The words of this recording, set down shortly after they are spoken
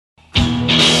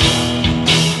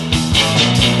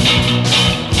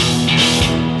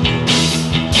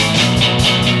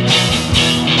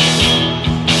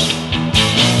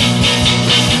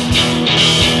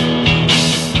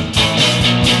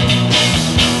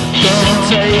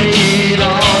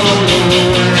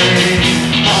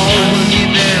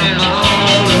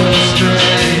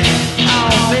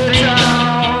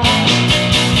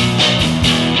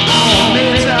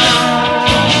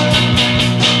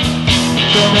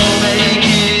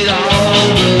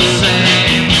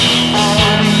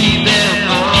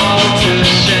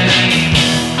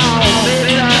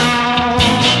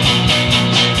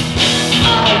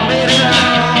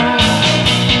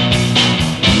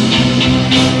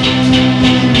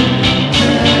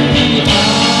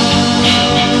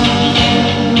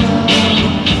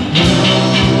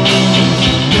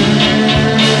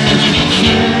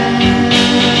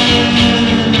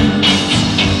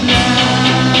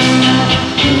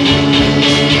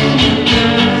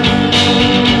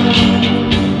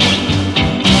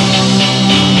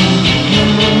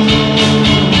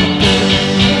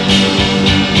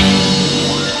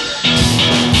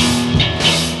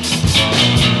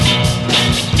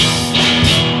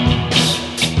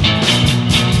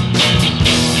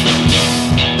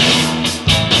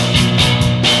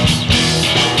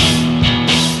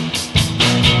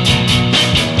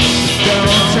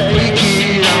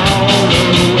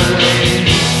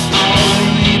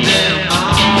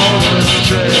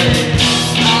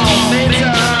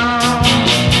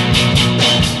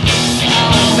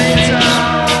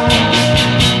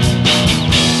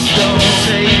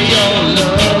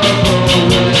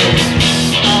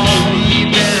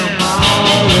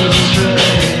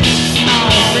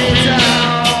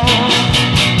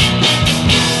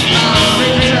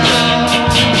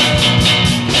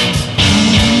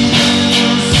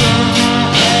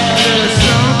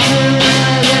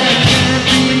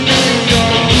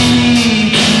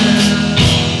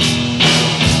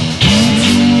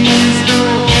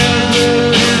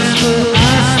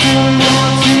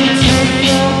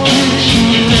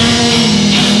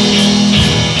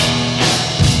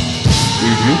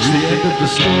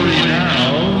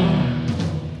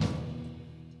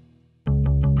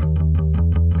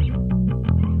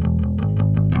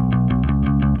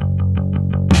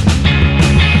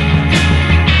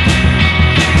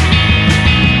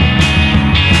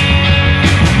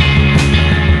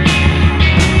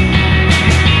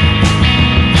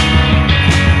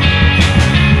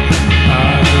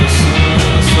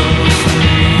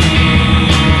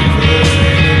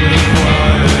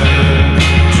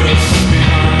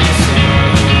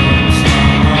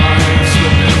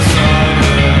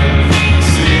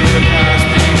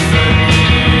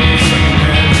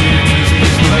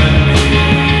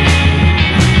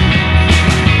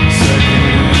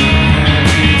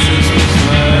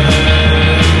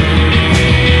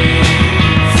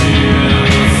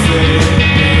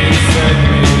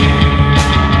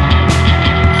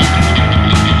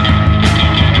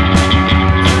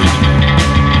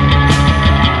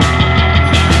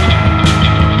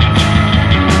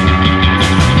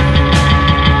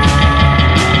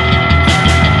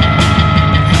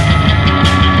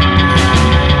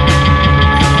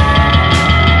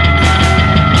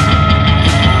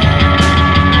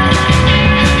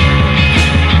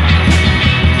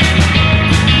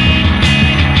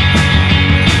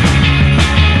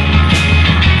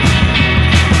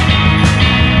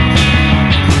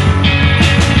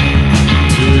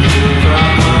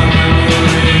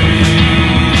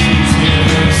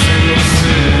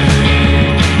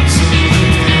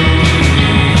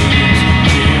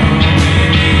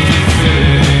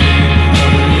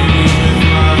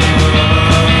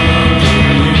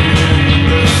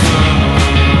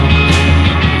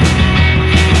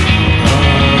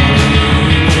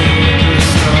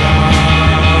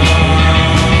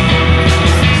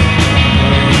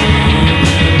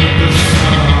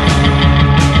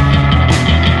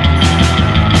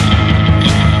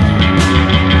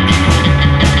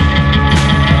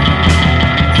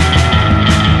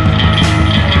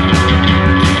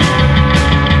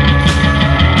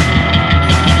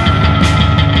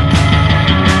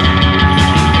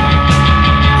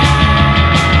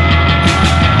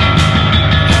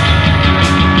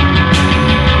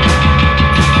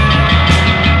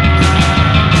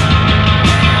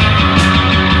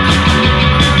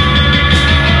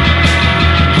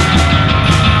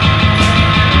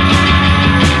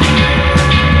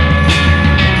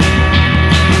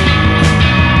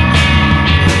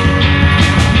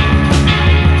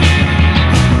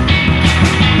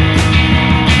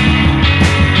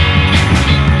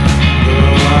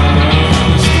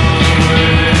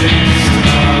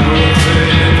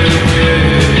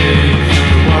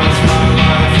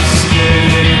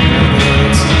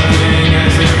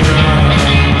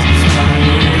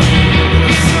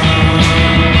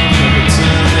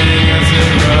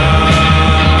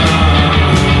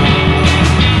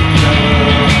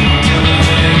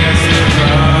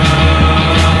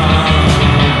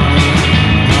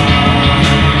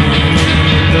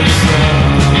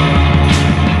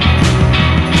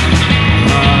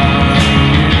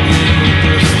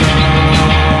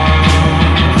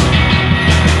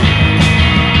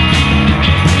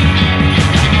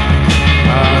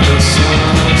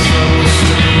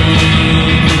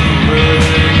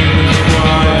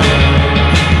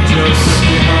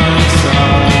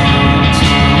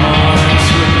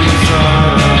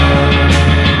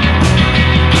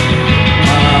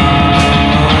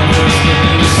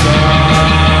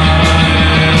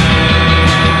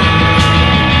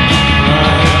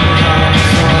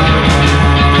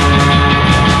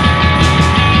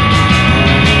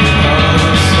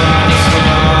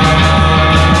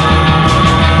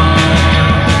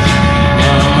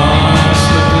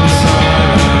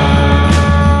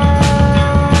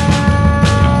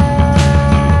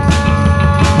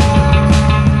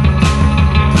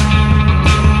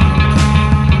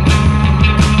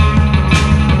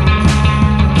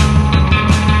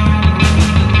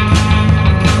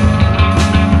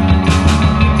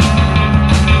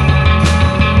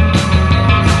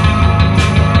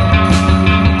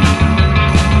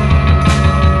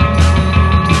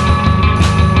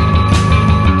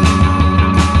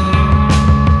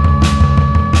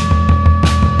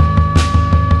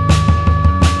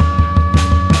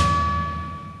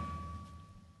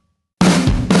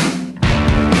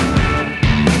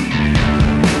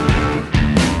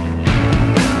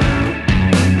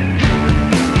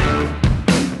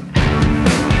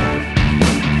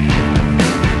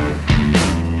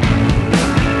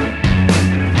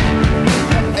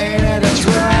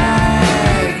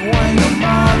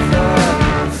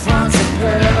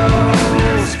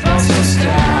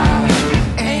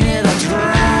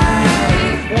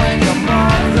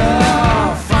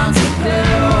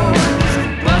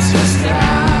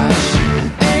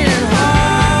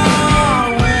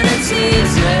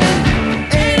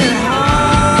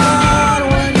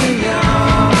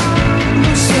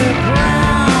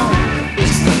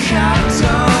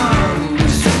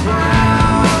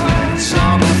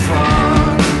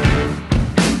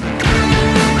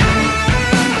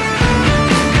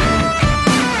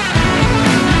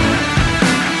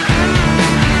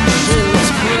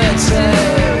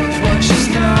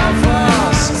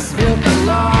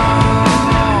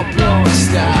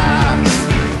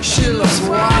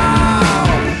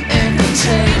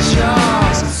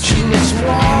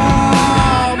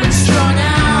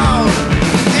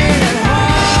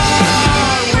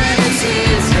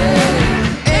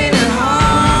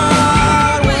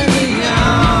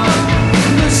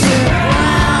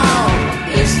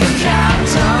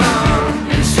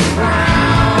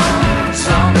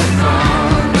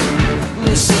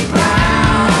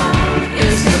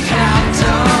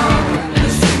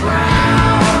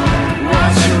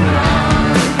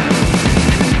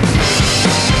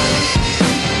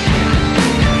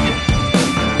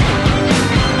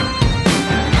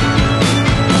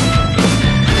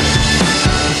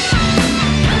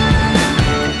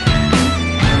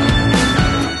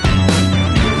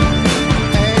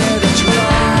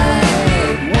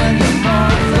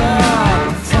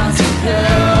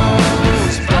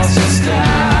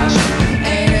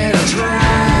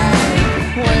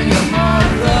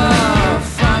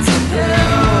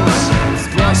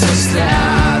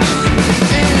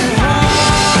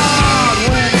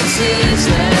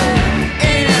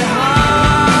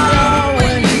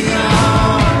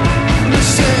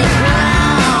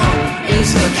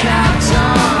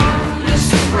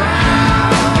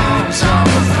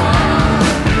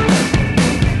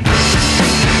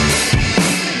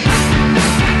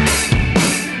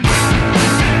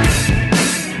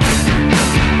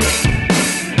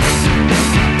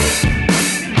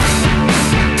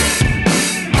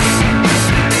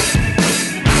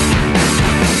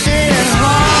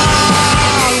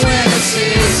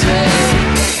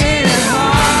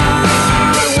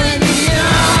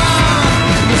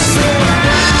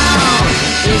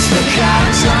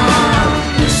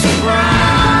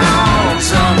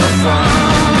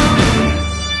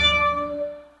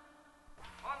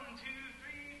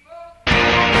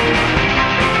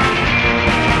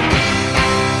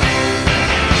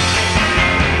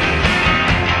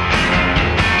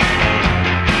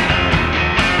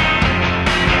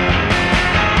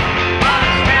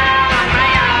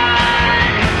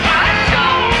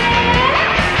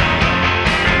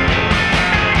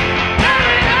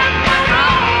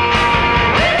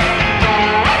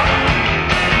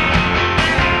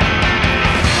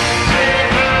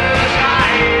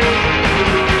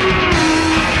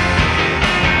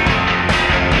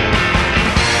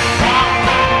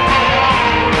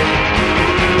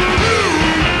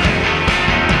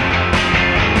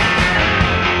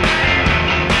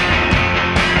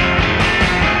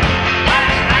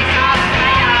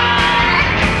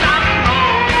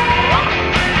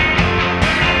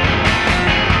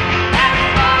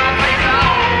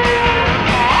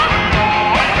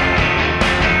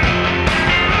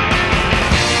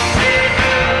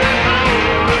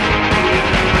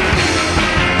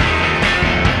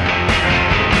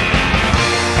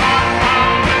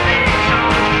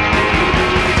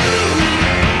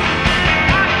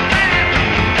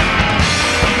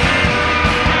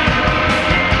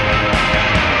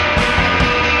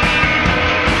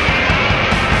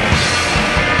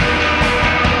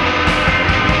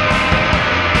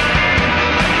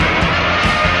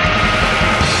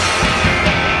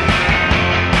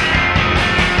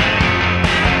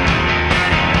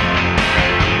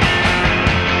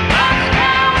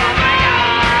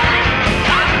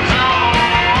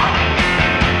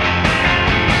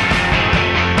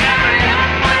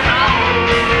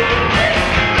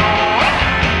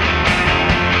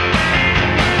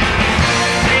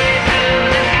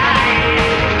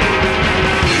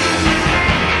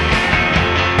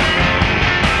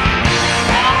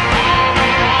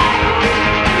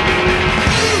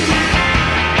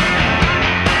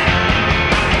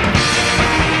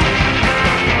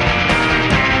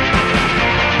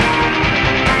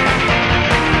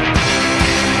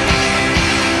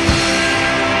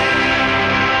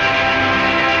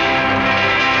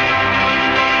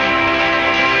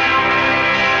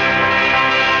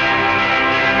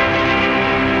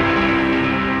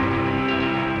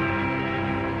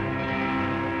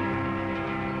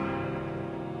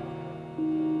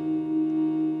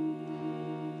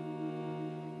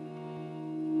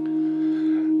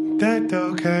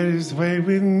dog had his way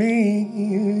with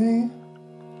me.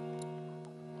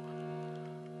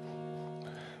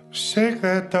 Shake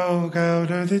that dog out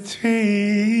of the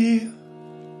tree.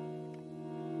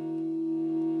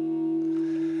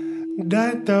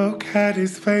 That dog had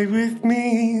his way with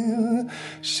me.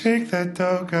 Shake that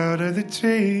dog out of the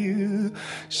tree.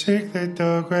 Shake that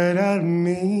dog right out of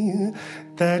me.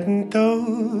 That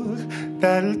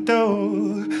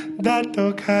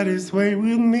dog had his way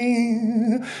with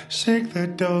me. Shake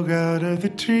that dog out of the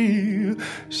tree.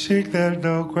 Shake that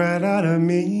dog right out of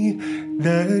me.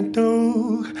 That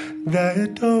dog.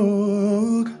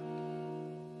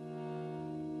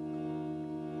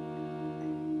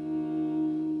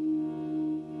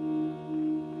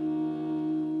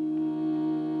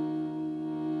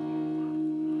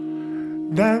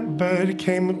 That bird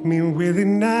came at me with a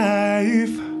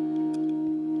knife.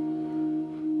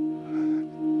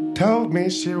 Told me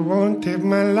she wanted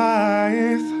my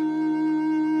life.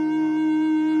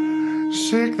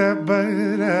 Shake that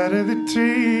bird out of the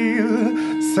tree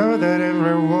so that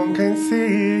everyone can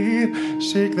see.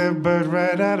 Shake that bird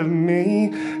right out of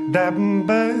me. That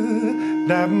bird.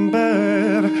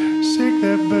 Shake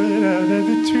that bird out of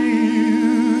the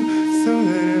tree so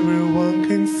that everyone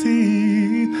can see.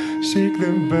 Shake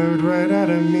the bird right out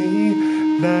of me.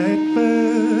 That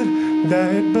bird.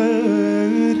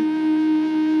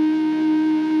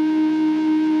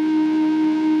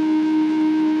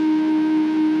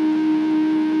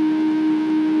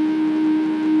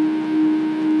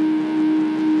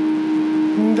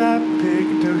 That pig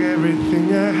took everything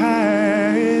I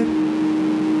had.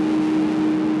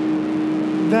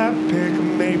 That pig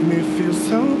made me feel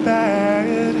so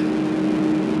bad.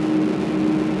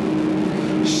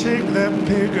 Shake that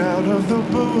pig out of the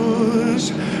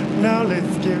bush. Now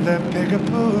let's give that pig a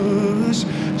push.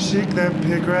 Shake that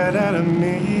pig right out of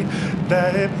me.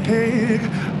 That pig.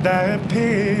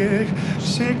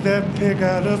 Shake that pig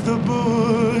out of the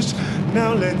bush.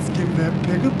 Now let's give that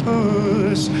pig a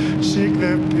push. Shake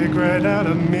that pig right out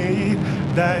of me.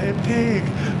 That pig.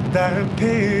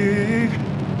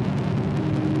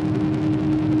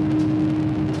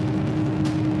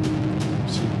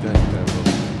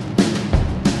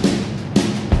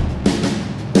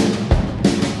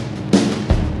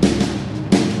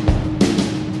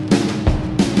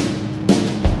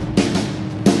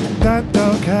 That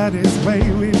dog had his way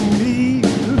with me.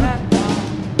 That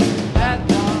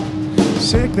dog.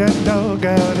 Shake that dog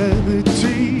out of the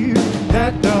tree.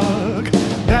 That dog.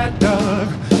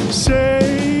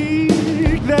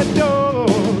 Shake that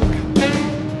dog.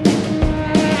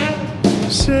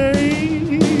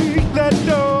 Shake that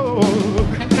dog.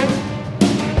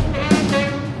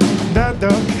 That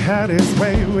dog had his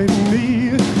way with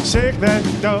me. Shake that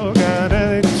dog out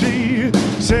of the tree.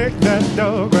 Shake that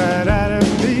dog right out of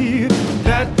me.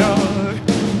 That dog.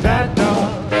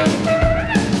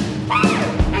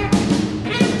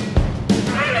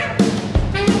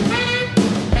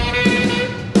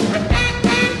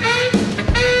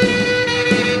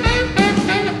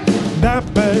 That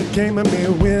bird came at me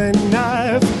with a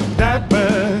knife. That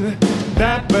bird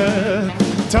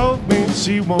told me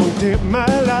she wanted my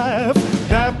life.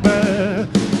 That bird,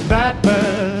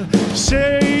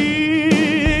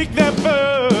 shake that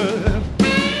bird.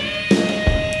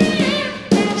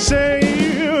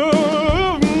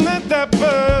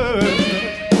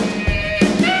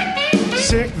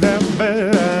 Shake that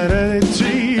bird out of the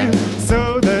tree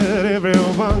so that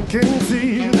everyone can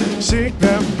see. Shake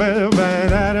that bird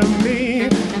right out of me.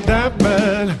 That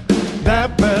bird.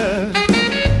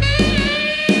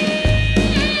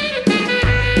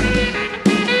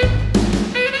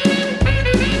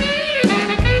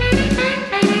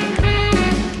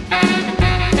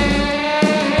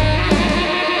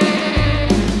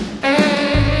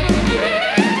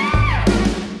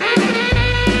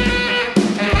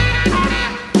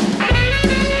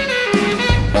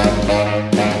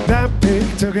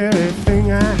 Took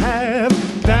everything I have.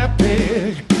 That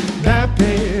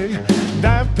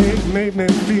pig made me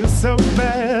feel so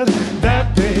bad.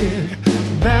 That pig,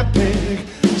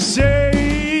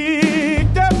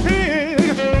 shake that pig.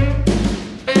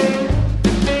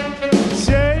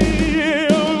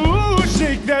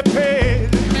 Shake that pig.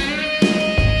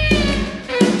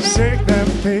 Shake that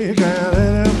pig out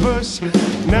of the bush.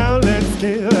 Now let's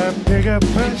give that pig a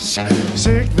push.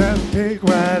 Shake that pig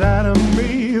right out of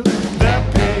me.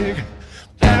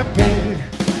 That pig,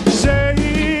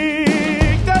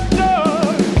 shake that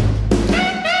dog.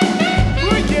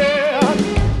 Oh yeah,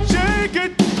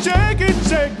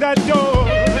 shake that dog.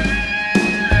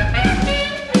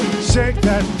 Shake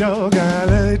that dog out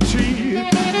of the tree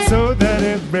so that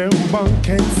everyone anyone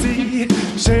can see.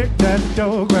 Shake that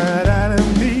dog right out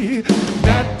of me.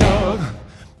 That dog,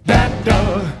 that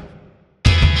dog.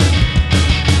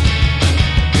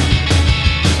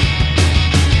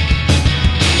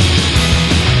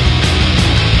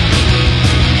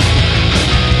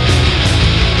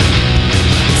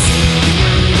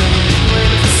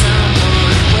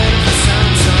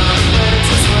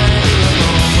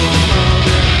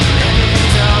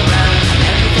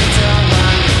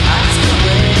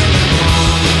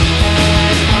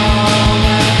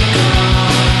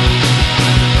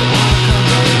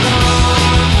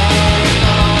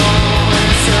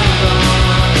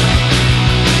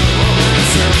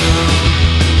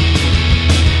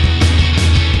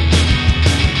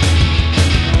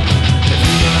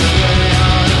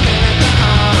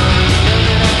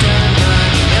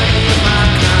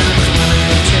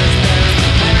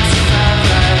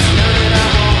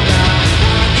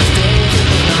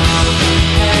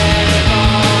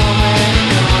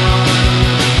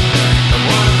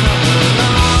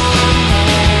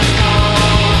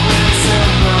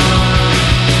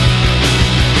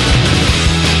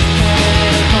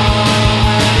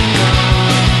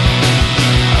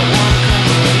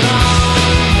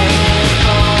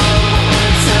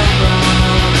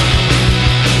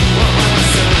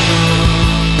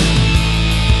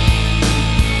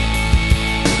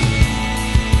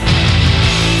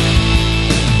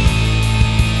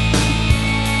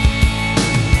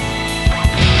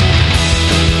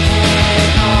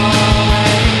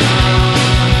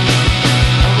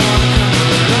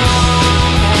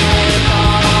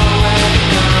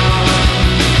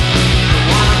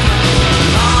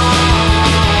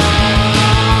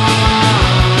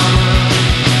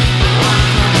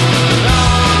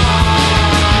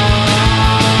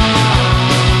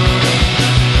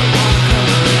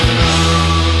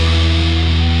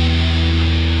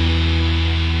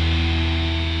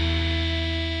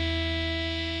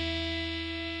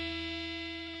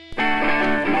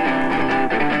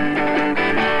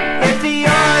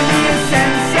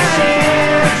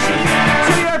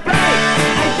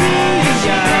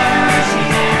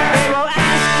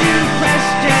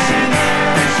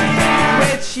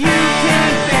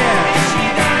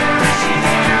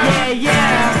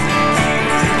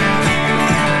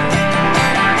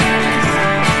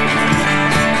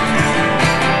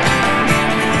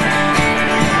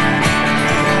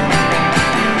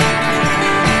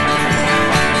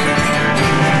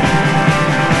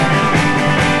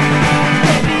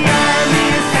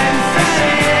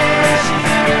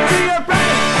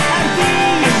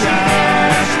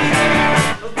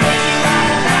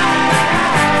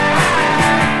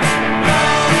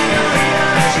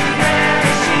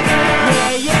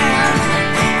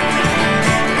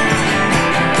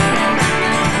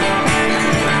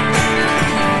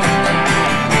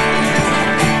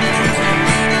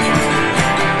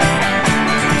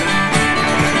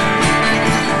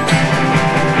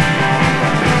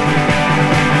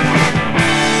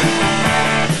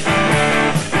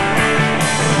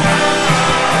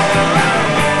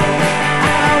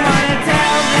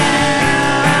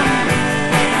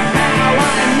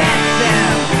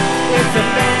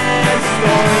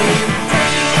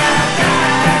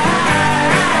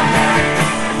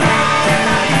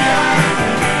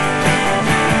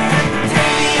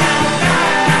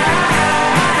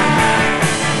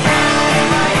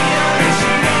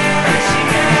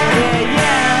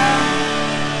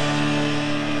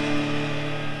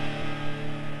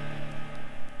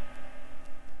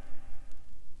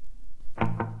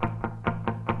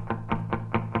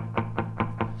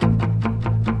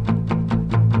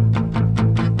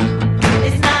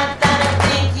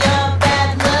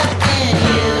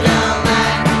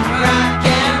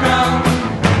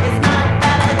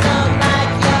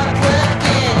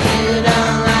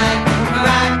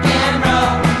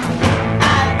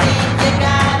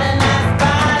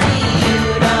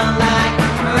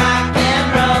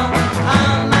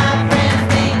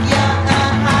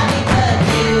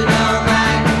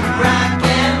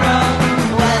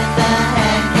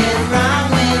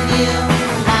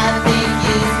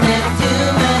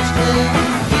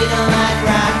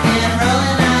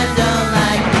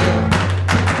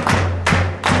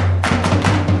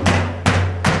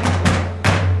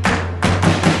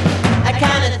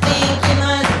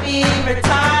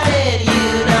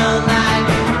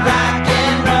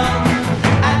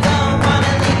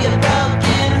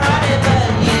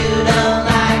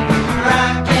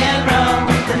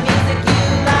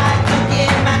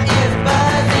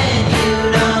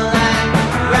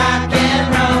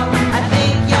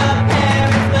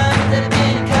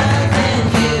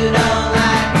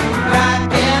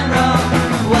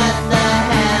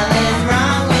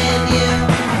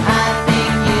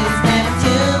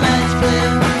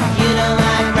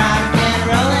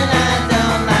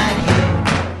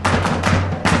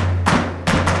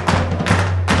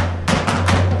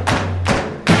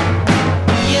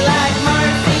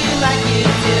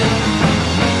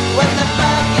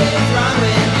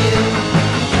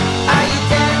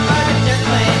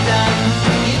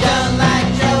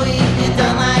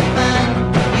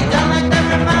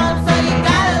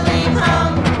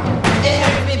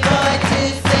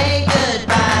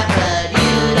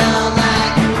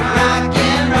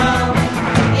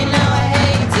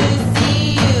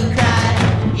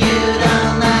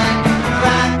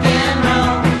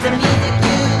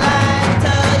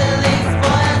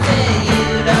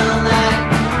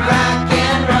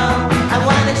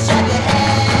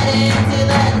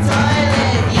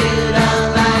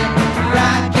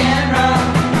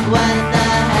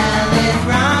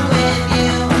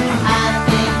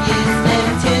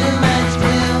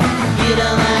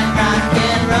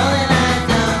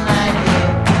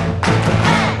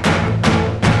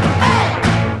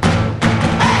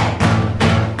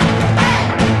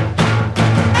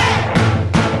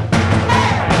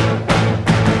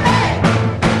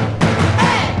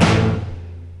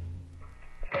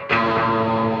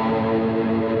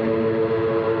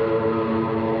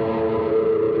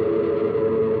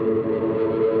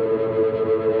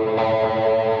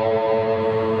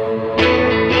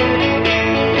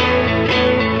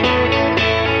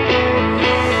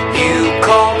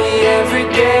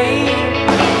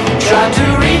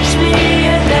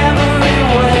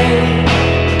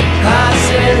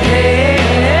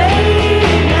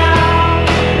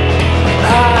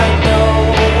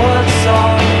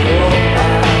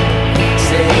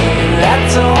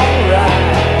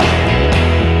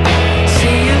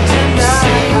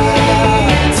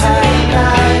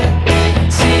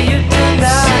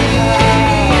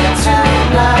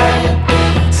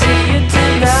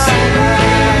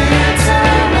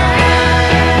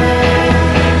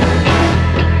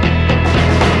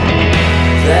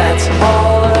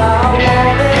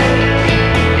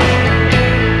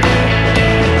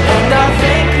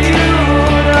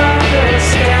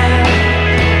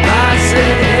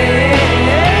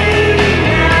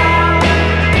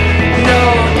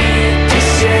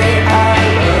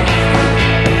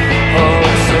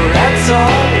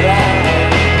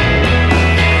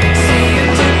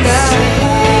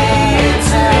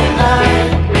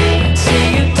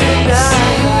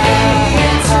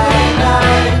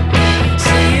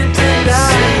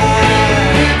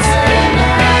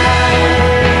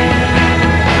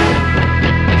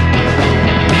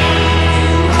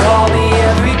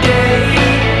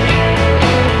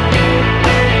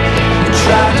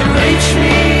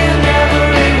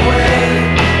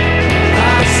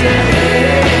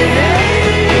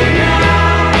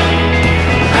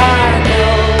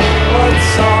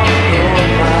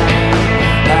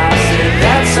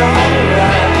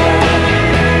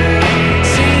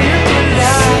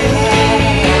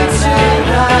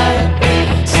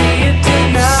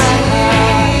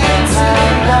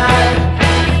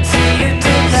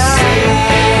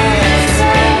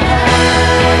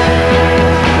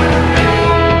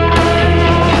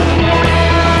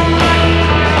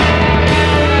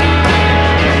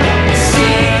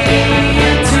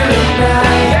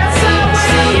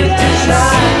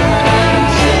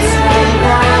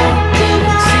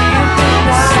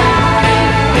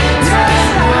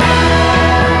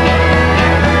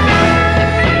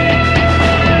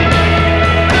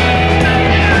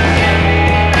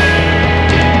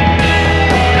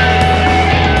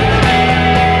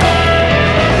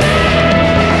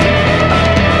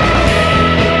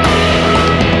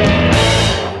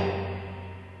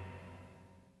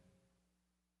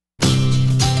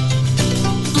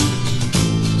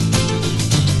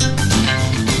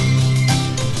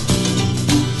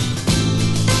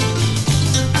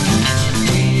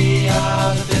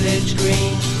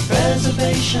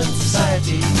 Appreciation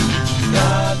Society.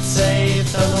 God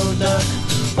save Donald Duck,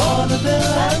 vaudeville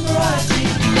and variety.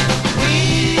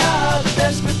 We are the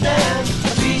Desperate Dan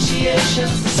Appreciation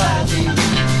Society.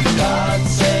 God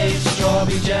save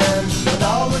strawberry jam and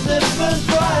all the different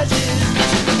varieties.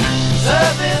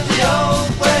 Serving the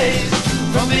old ways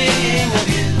from being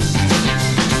abused,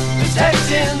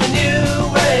 protecting the new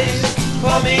ways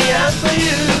for me and for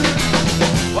you.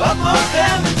 What more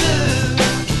can we do?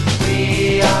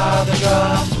 We are the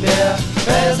Draft Beer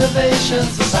Preservation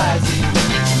Society.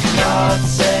 God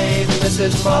save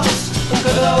Mrs. Moss and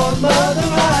good old Mother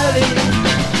Riley.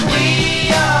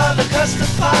 We are the Custard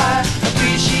Pie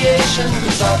Appreciation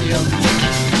Consortium.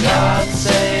 God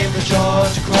save the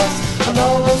George Cross and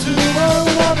all those who are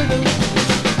loving them.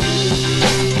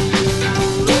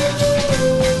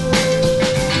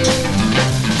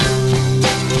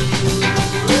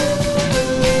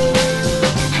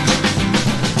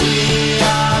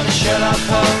 Sherlock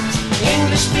Holmes,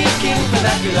 English-speaking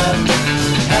vernacular.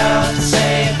 God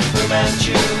save Fu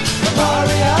Manchu,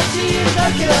 Moriarty and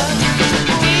Dracula.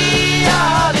 We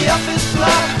are the Office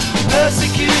Block,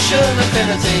 Persecution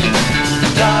Affinity.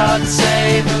 God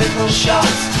save the little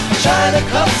shots, China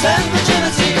clubs and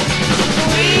virginity.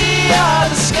 We are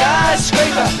the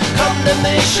Skyscraper,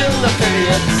 Condemnation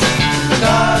Affiliates.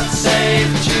 God save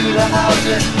Tudor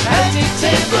houses, antique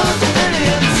tables and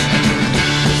billiards.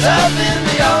 Preserving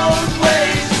the old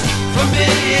ways from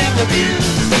being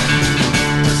abused,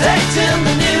 protecting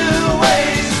the new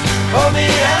ways for me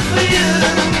and for you.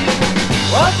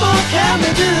 What more can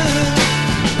we do?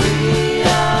 We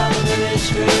are the Village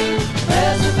Green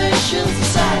Preservation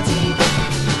Society.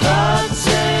 God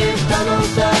save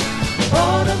Donald Duck,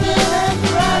 vaudeville and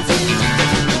variety.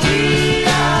 We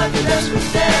are the Desperate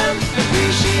Dan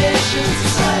Appreciation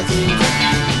Society.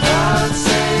 God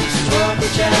save strawberry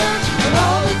jam and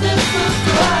all the different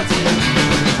varieties.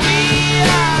 We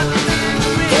are the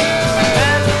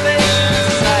Preservation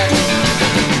Society.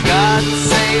 God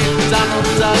save Donald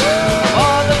Duck,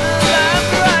 vaudeville and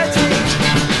variety.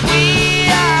 We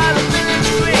are the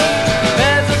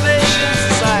Preservation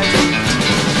Society.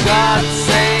 God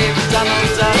save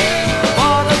Donald Duck,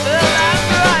 vaudeville and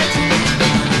variety.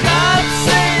 God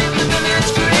save the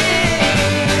Village Green.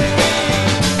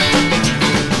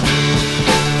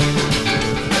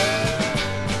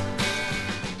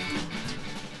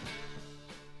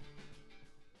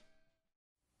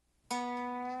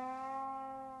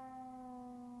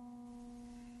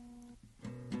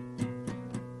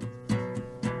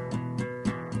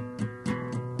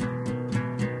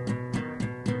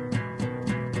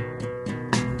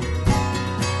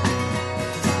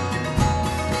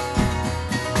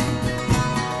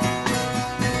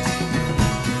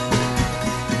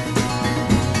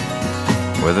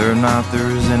 Whether or not there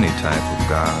is any type of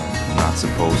God, I'm not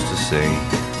supposed to say.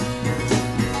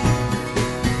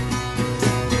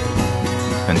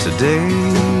 And today,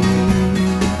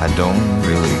 I don't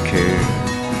really care.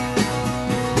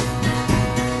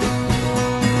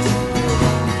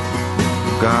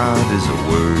 God is a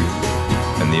word,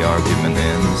 and the argument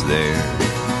ends there.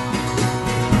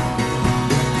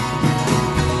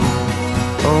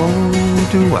 Oh,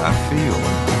 do I feel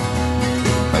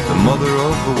like the mother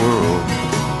of the world?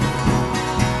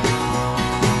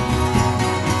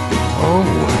 Oh,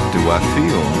 do I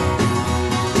feel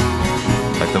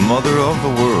like the mother of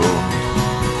the world?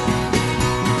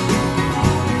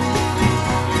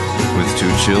 With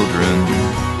two children,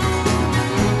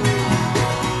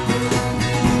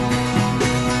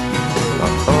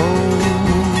 oh,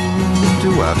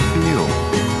 do I feel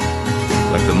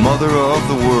like the mother of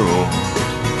the world?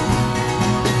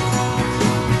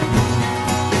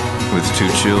 With two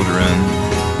children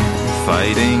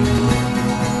fighting.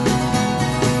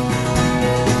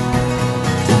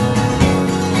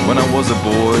 When I was a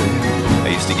boy, I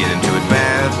used to get into it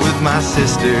bad with my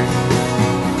sister.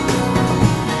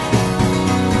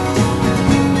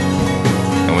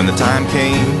 And when the time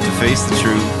came to face the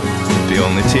truth, it'd be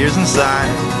only tears and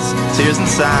sighs, tears and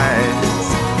sighs.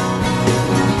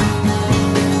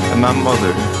 And my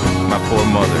mother, my poor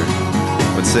mother,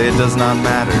 would say it does not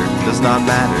matter,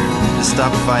 to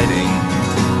stop fighting.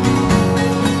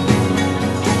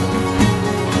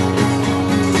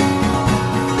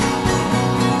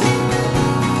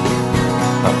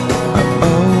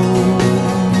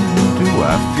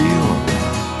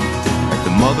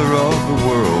 Mother of the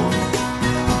world.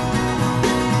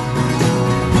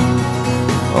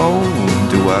 Oh,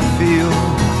 do I feel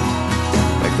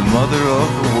like the mother of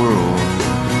the world?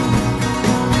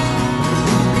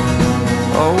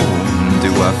 Oh,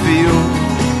 do I feel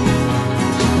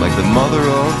like the mother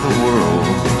of the world?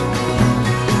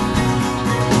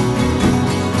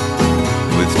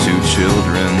 with 2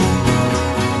 children.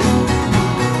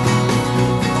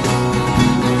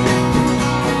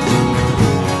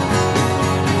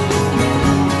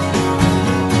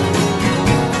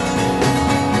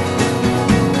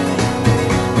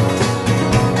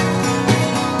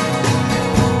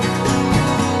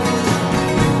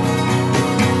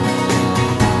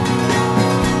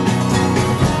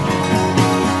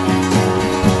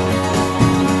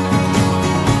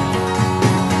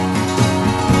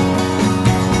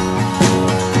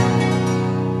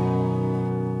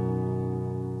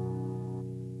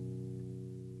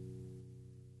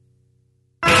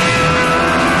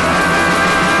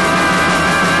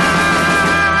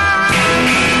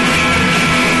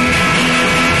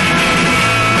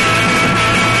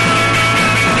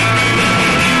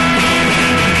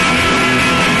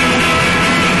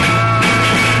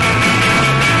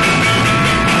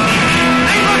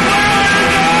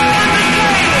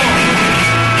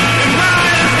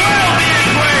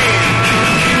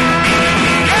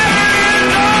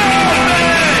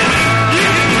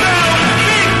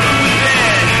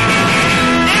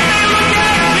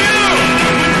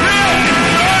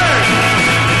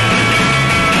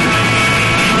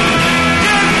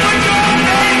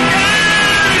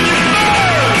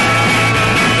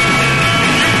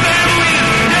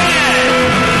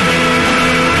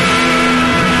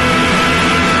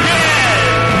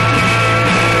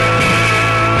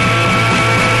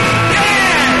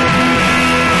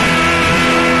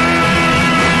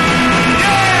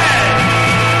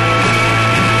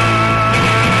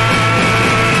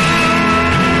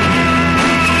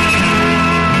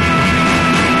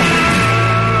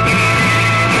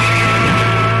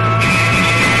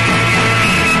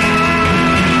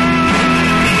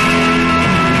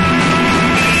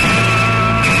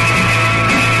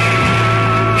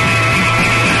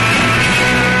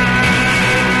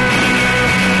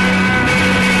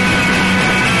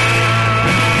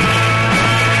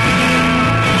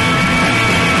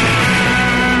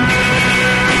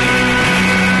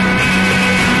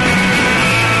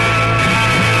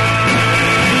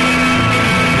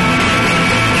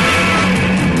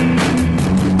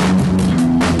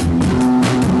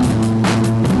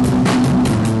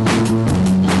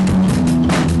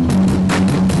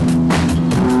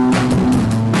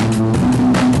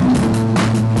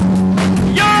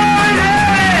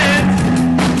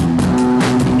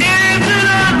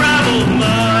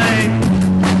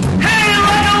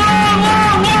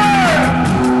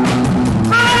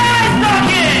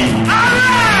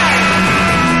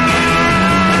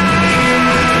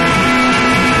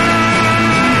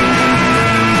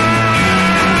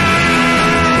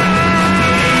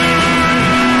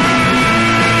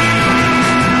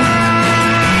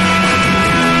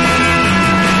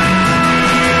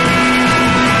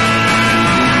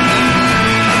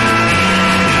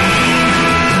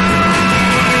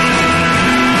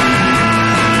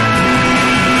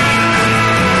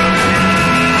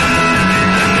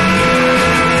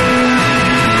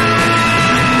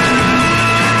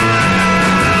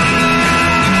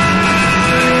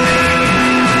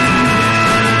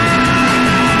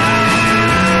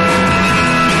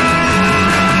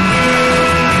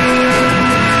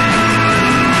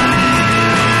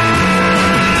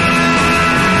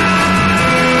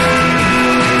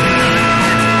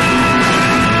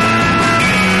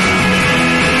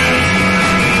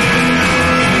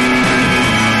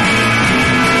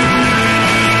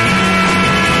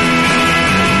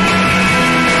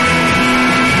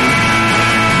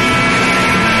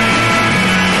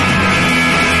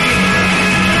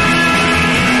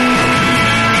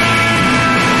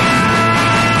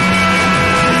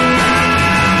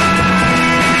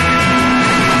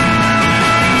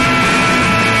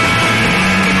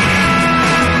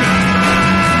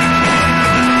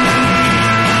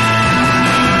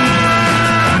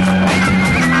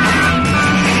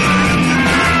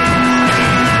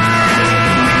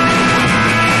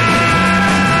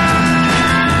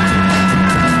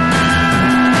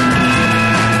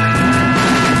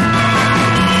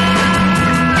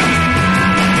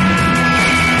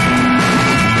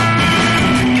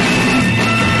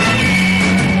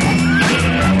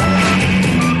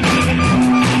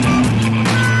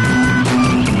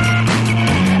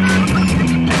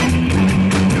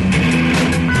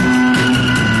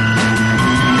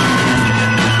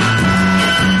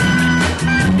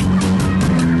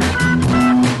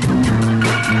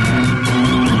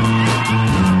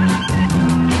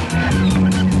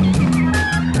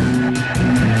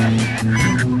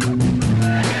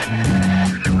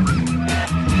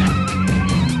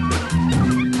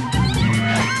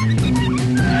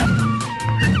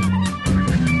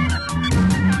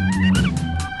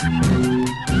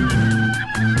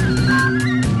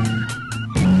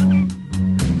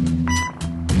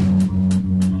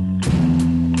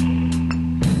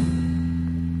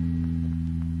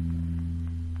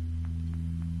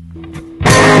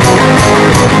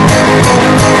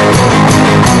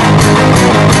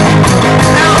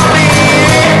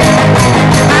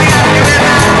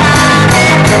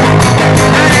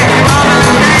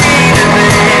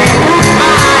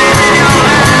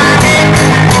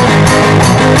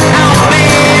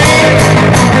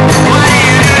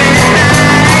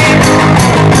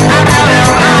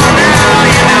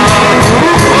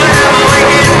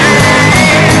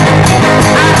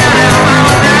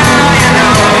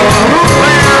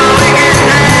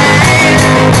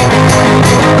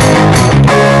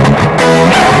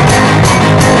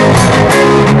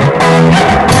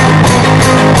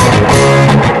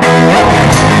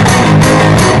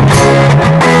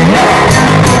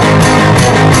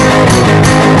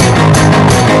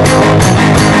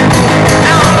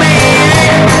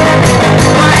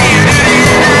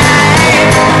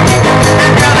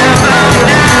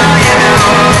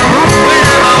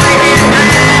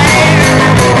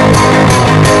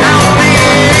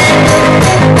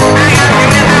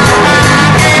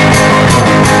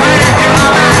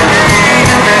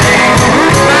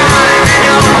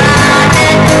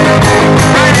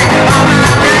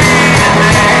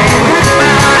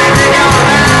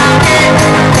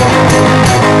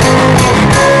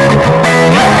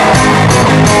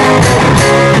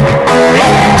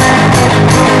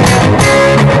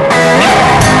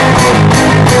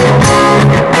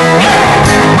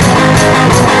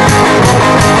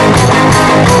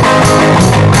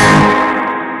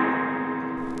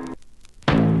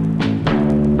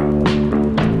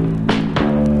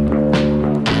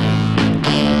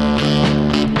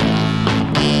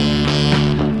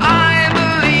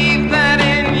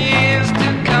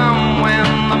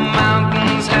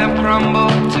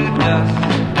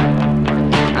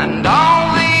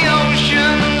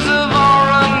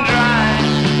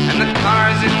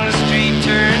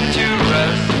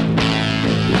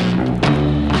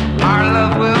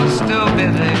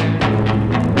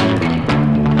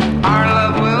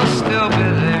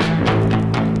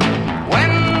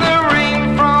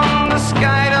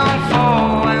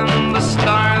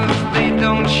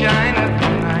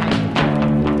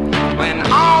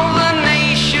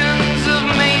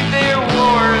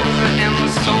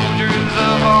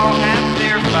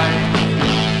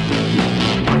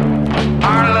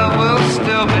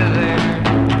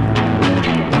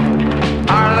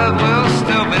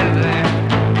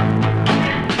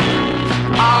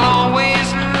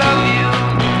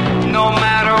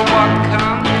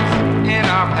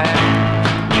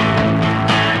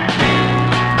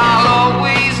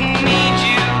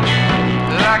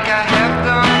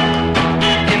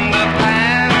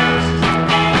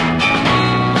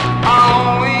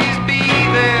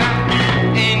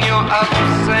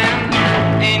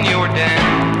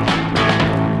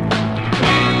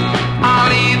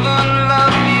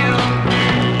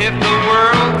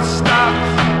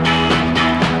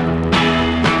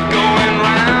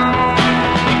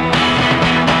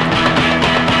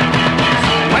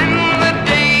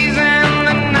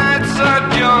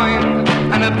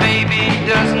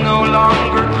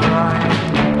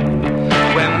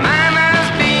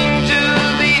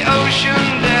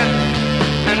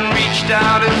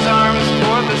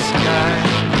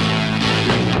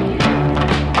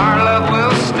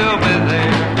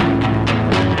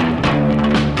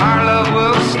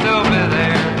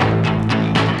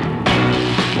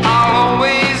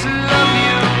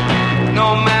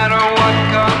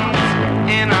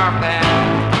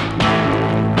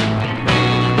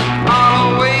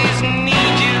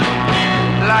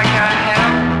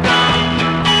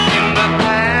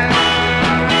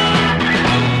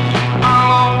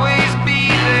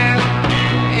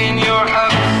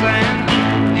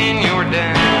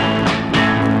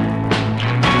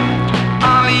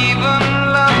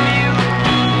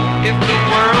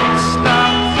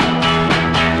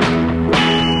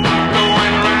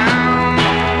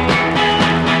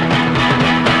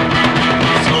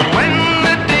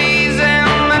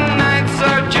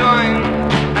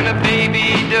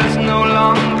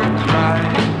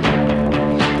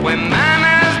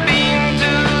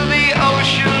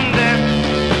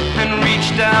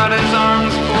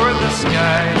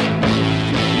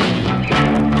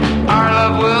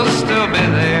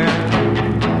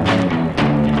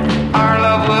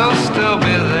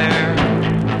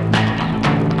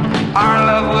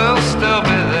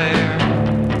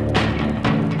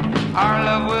 our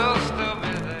love will still be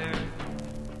there.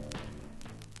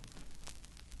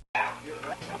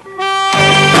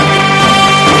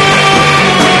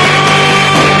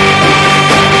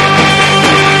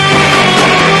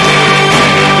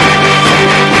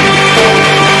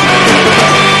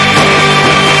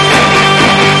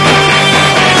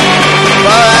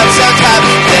 Well, I'm sometimes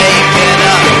thinking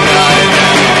of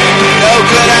no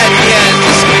good ideas,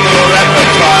 despicable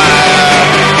repertoire.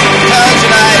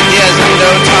 Intelligent ideas with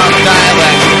no talk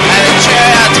dialect. And the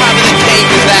cherry on top of the cake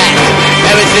is that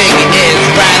everything is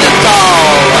rather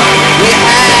dull. We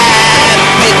have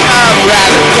become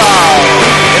rather dull.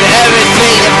 And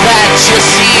everything that you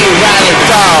see rather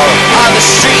dull. On the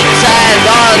streets and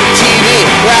on TV,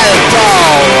 rather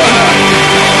dull.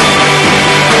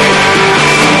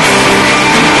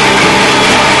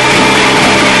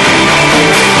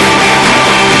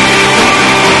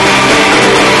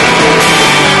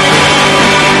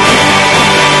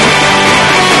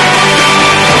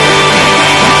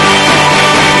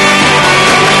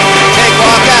 Take a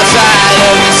walk outside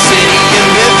of the city you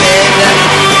live in.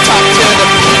 Talk to the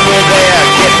people there,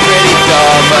 get pretty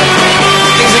dumb.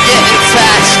 Things are getting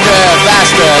faster,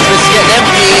 it's getting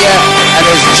empty, and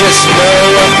there's just no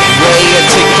way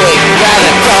to get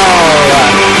rather dull.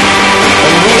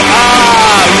 And we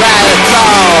are rather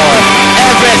dull.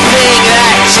 Everything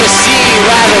that you see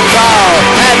rather dull,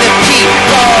 and the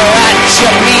people that you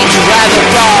meet rather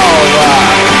dull.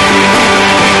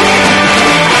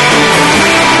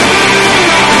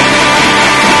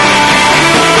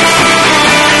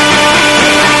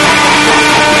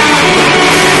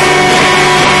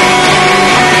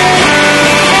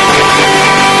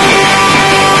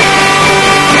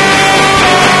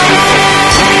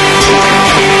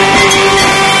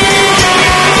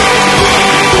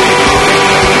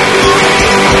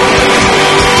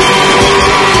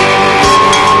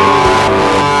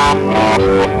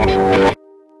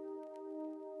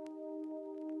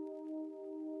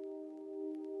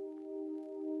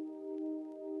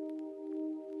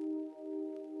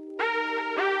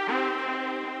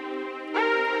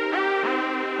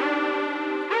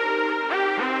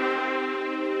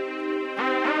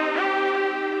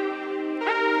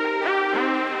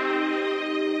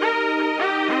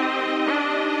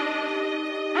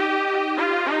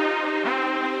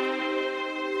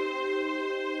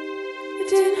 It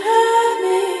didn't hurt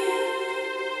me,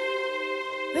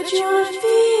 but you wanna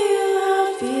feel how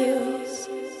it feels.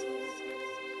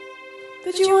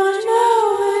 But you wanna know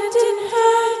that it didn't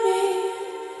hurt me.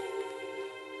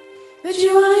 But you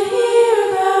wanna hear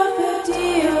about the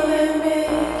deal they're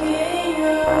making.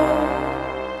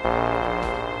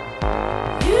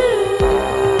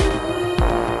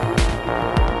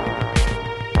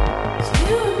 It's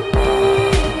you and me.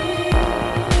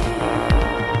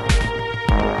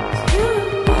 It's you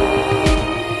and me.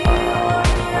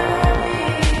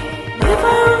 If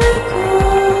I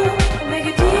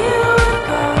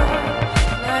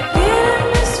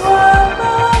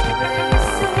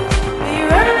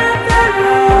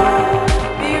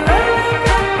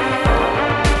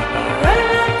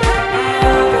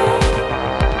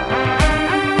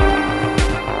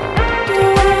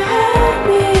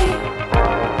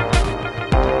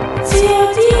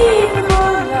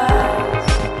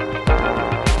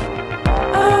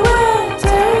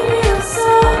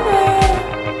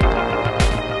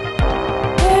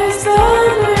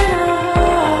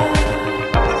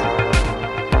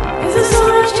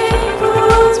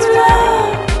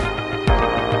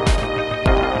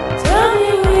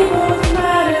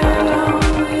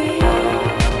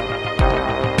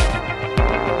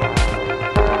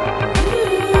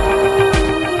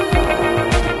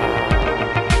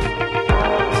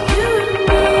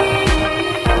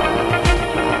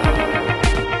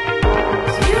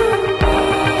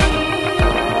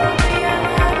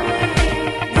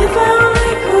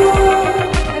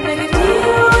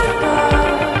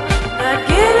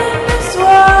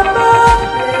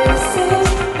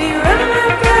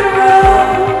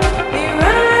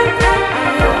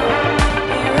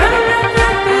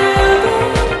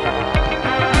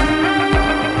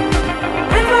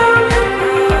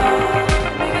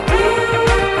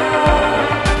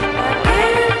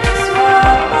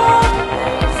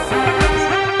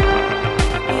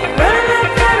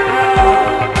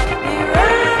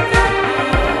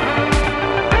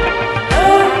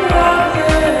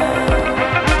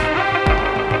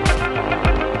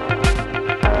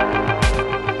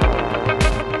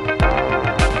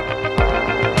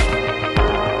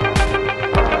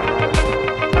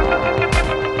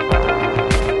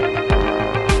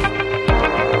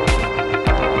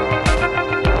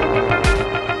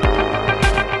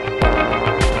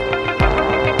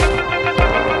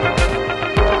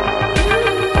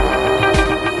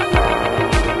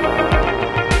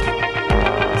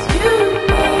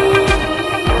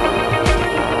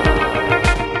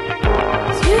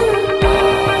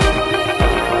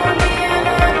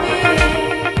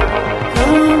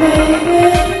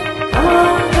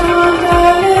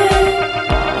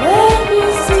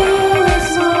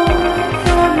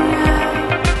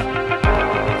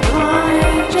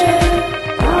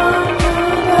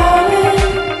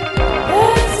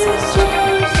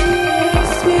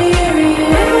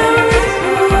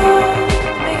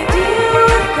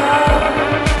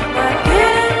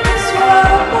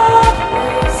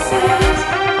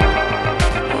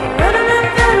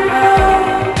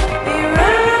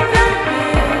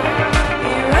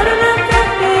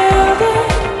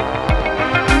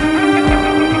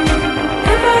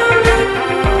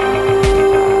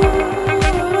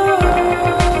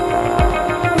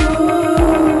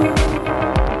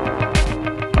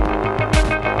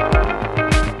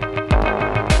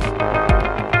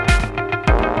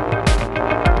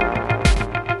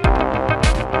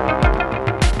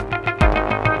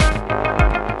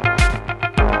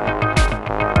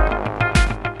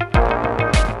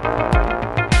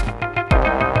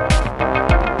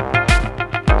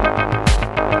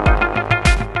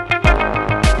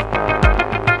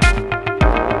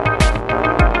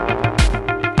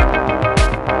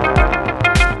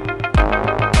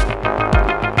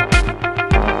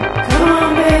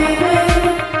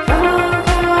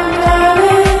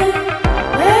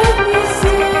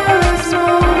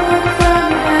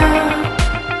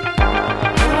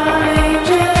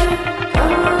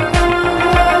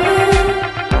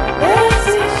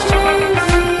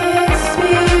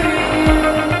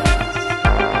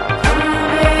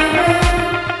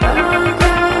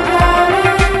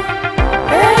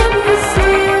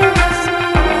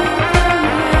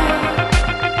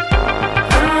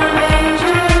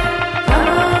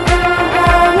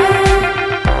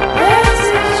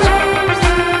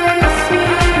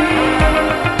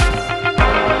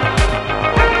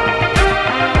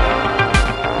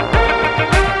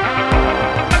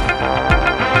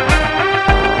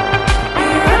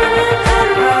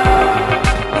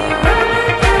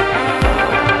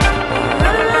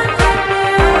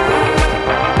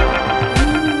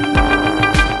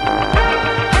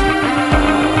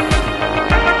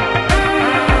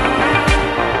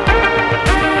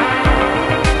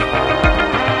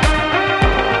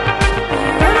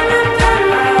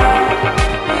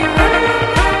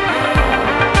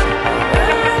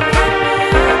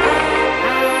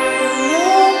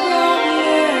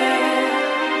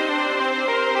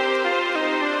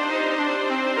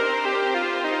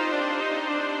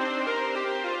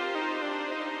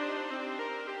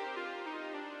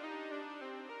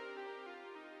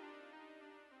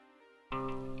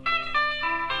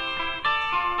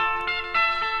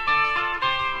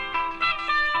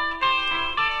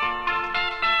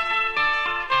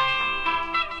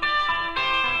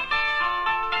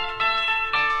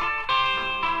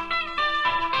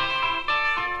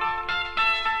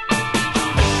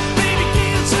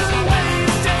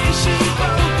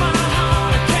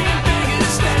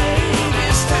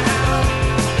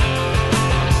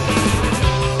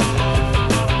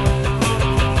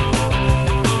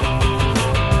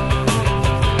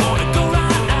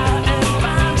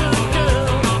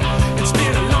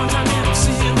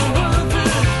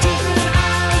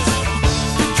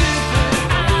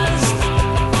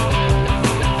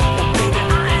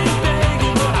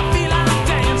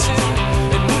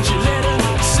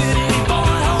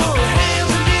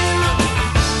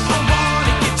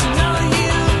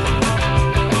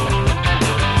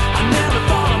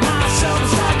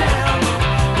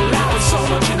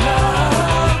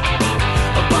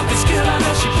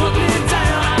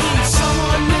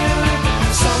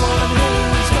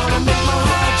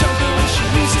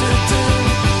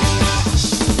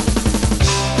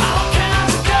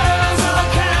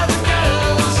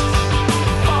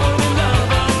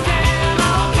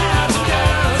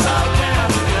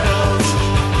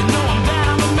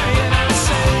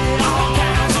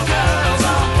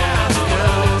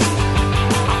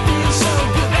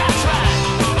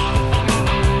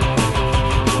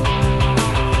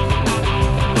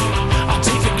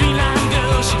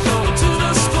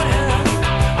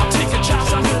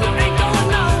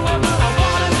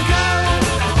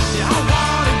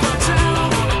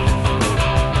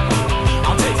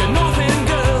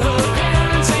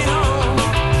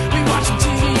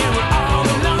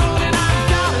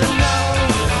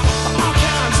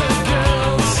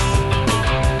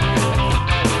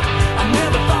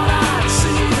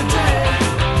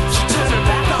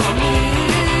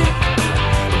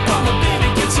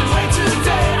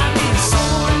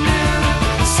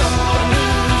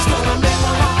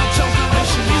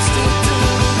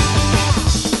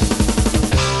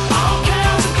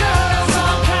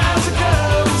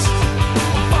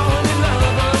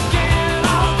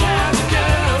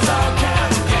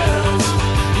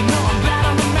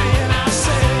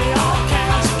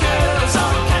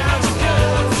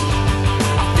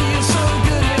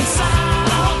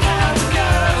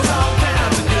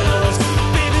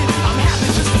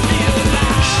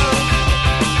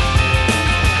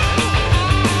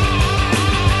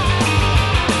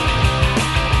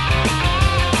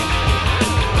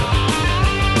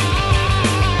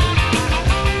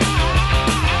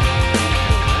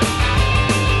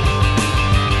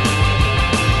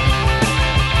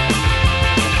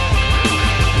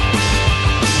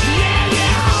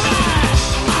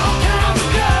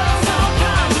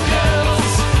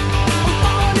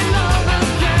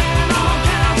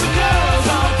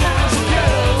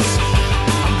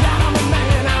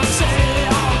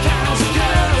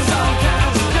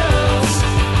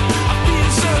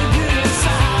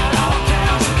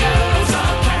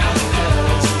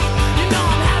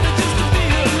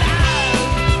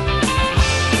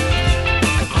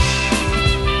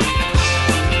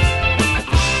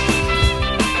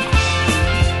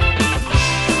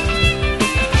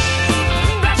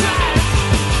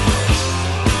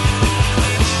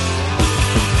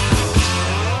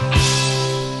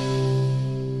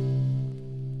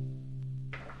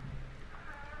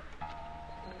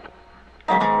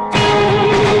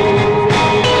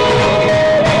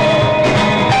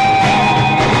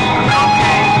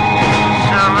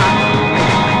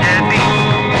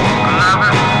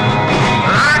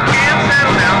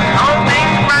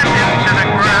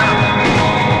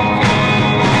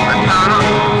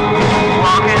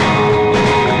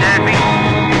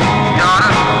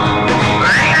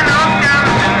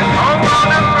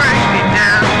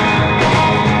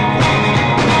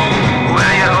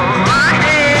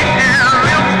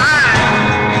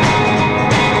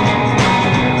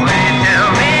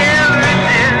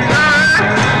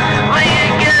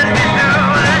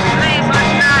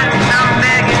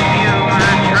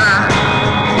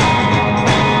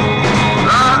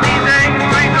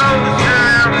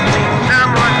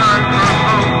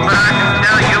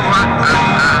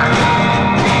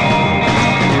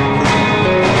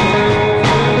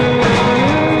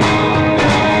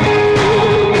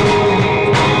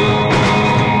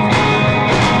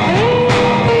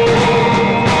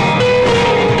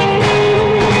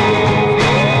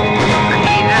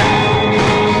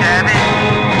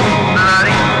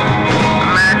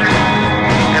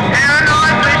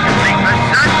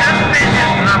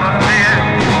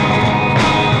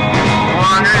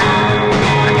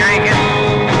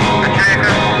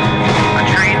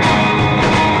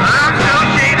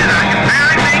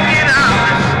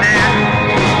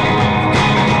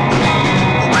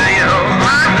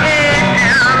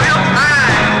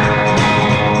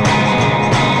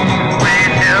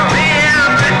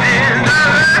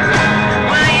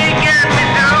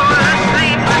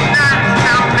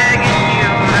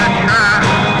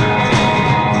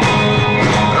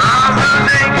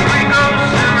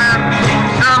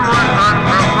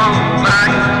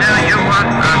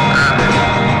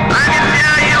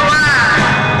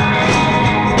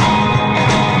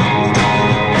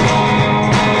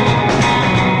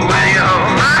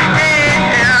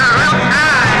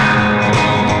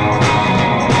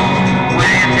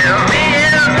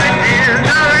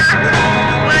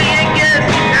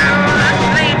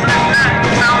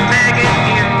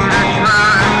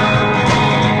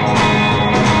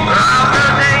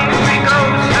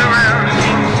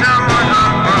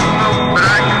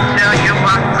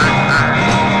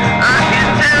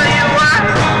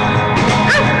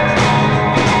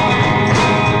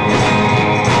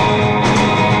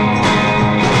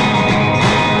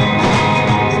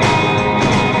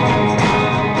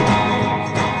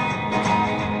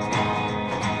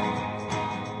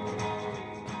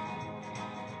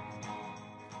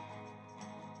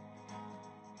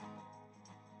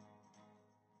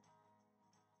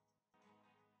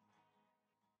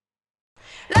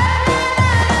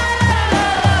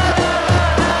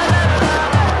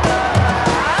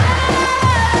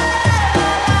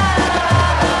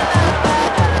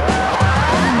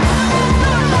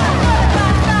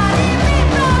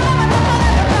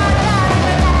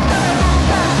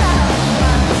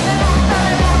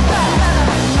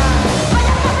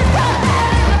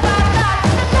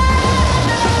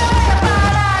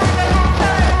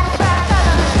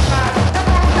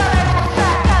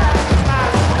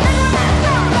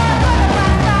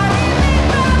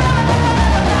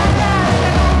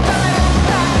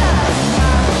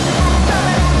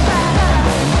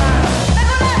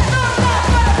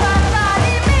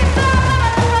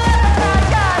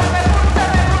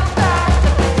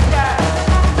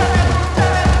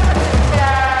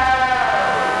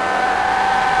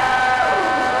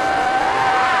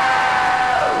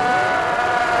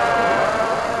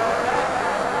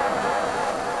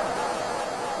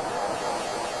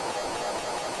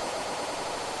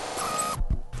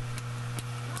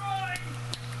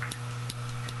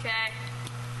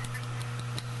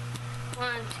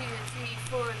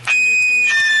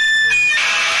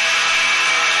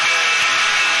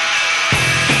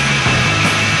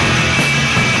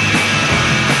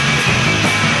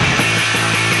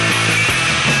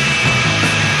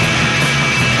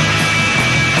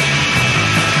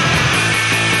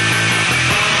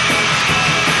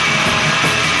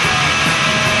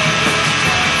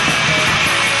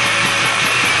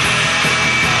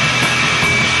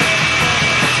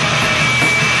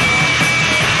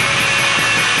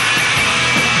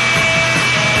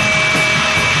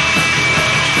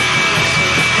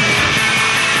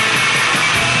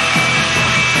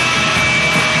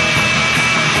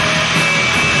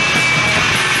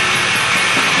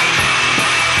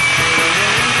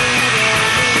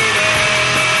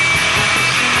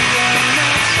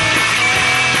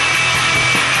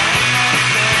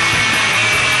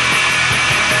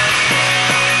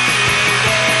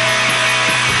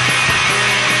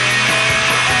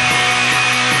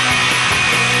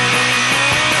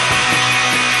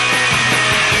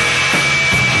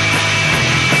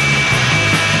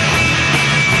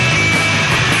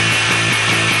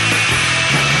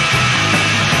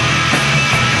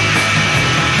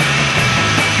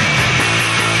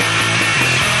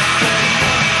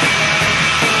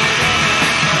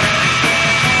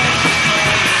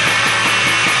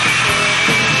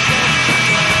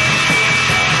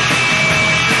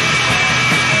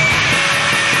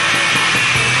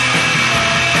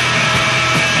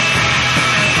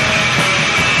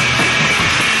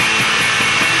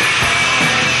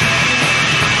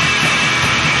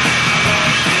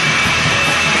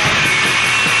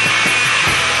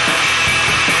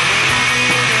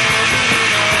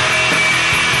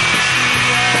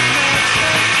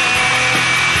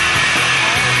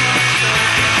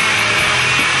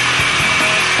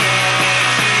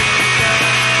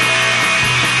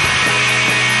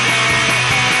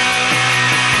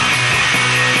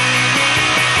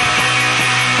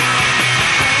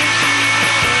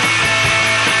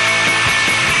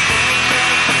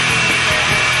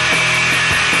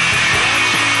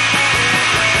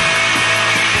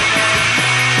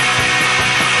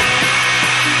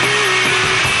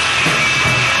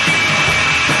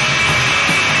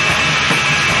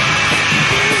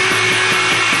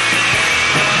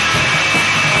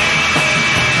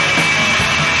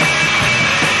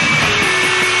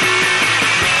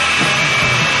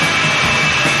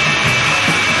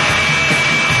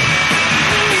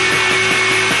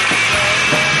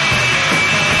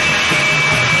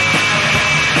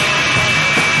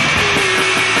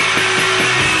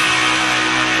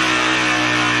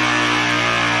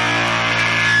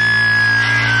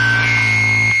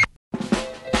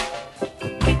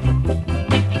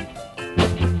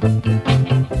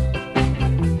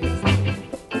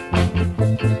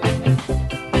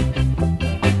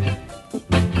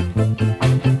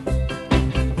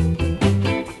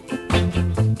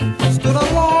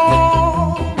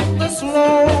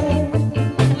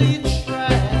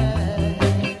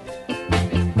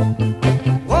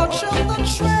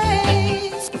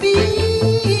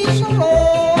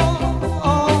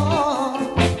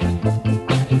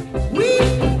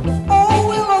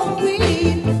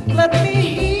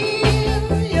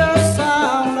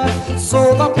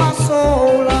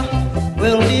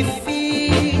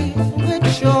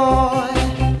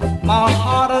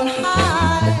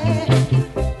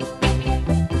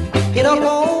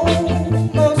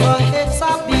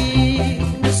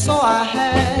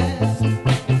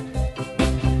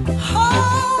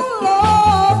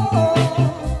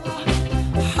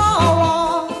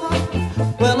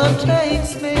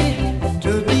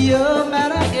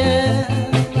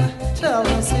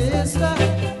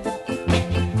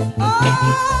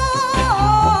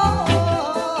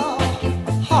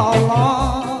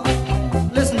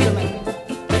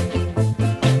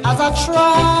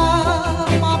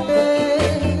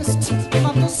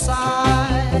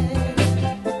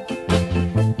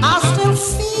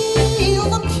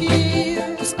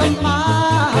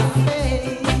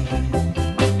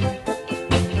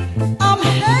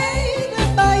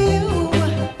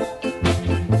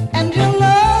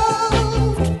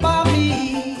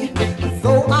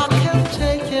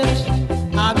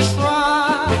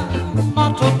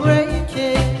not to break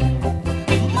it.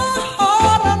 My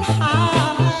heart on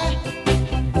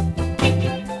high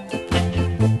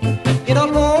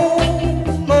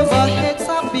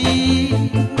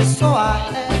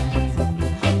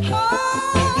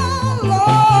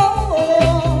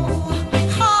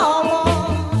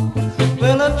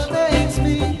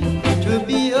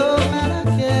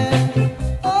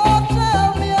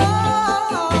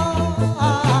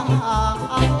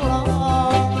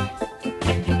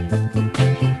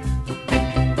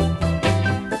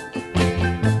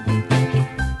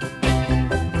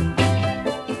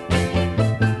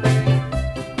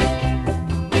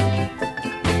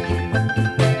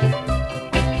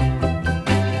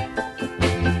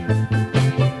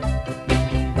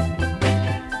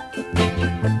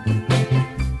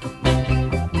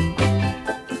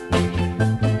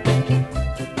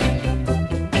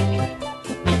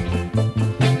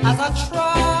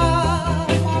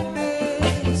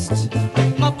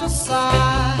not to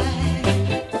sigh.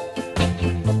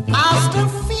 I still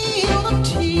feel the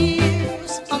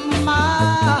tears on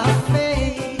my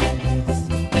face.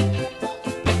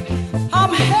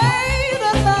 I'm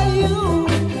hated by you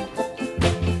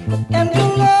and you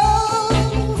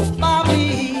loved by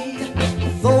me.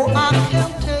 Though I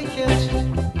can't take it,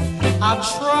 I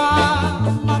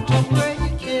try not to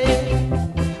break it.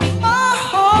 My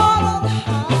heart on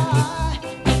high,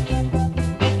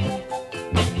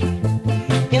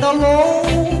 it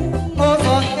alone was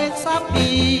a hex I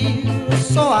feel,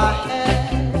 so I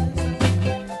had.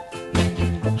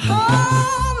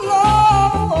 How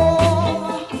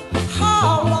long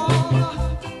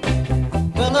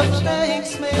will it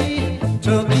take me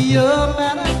to be a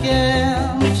man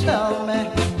again?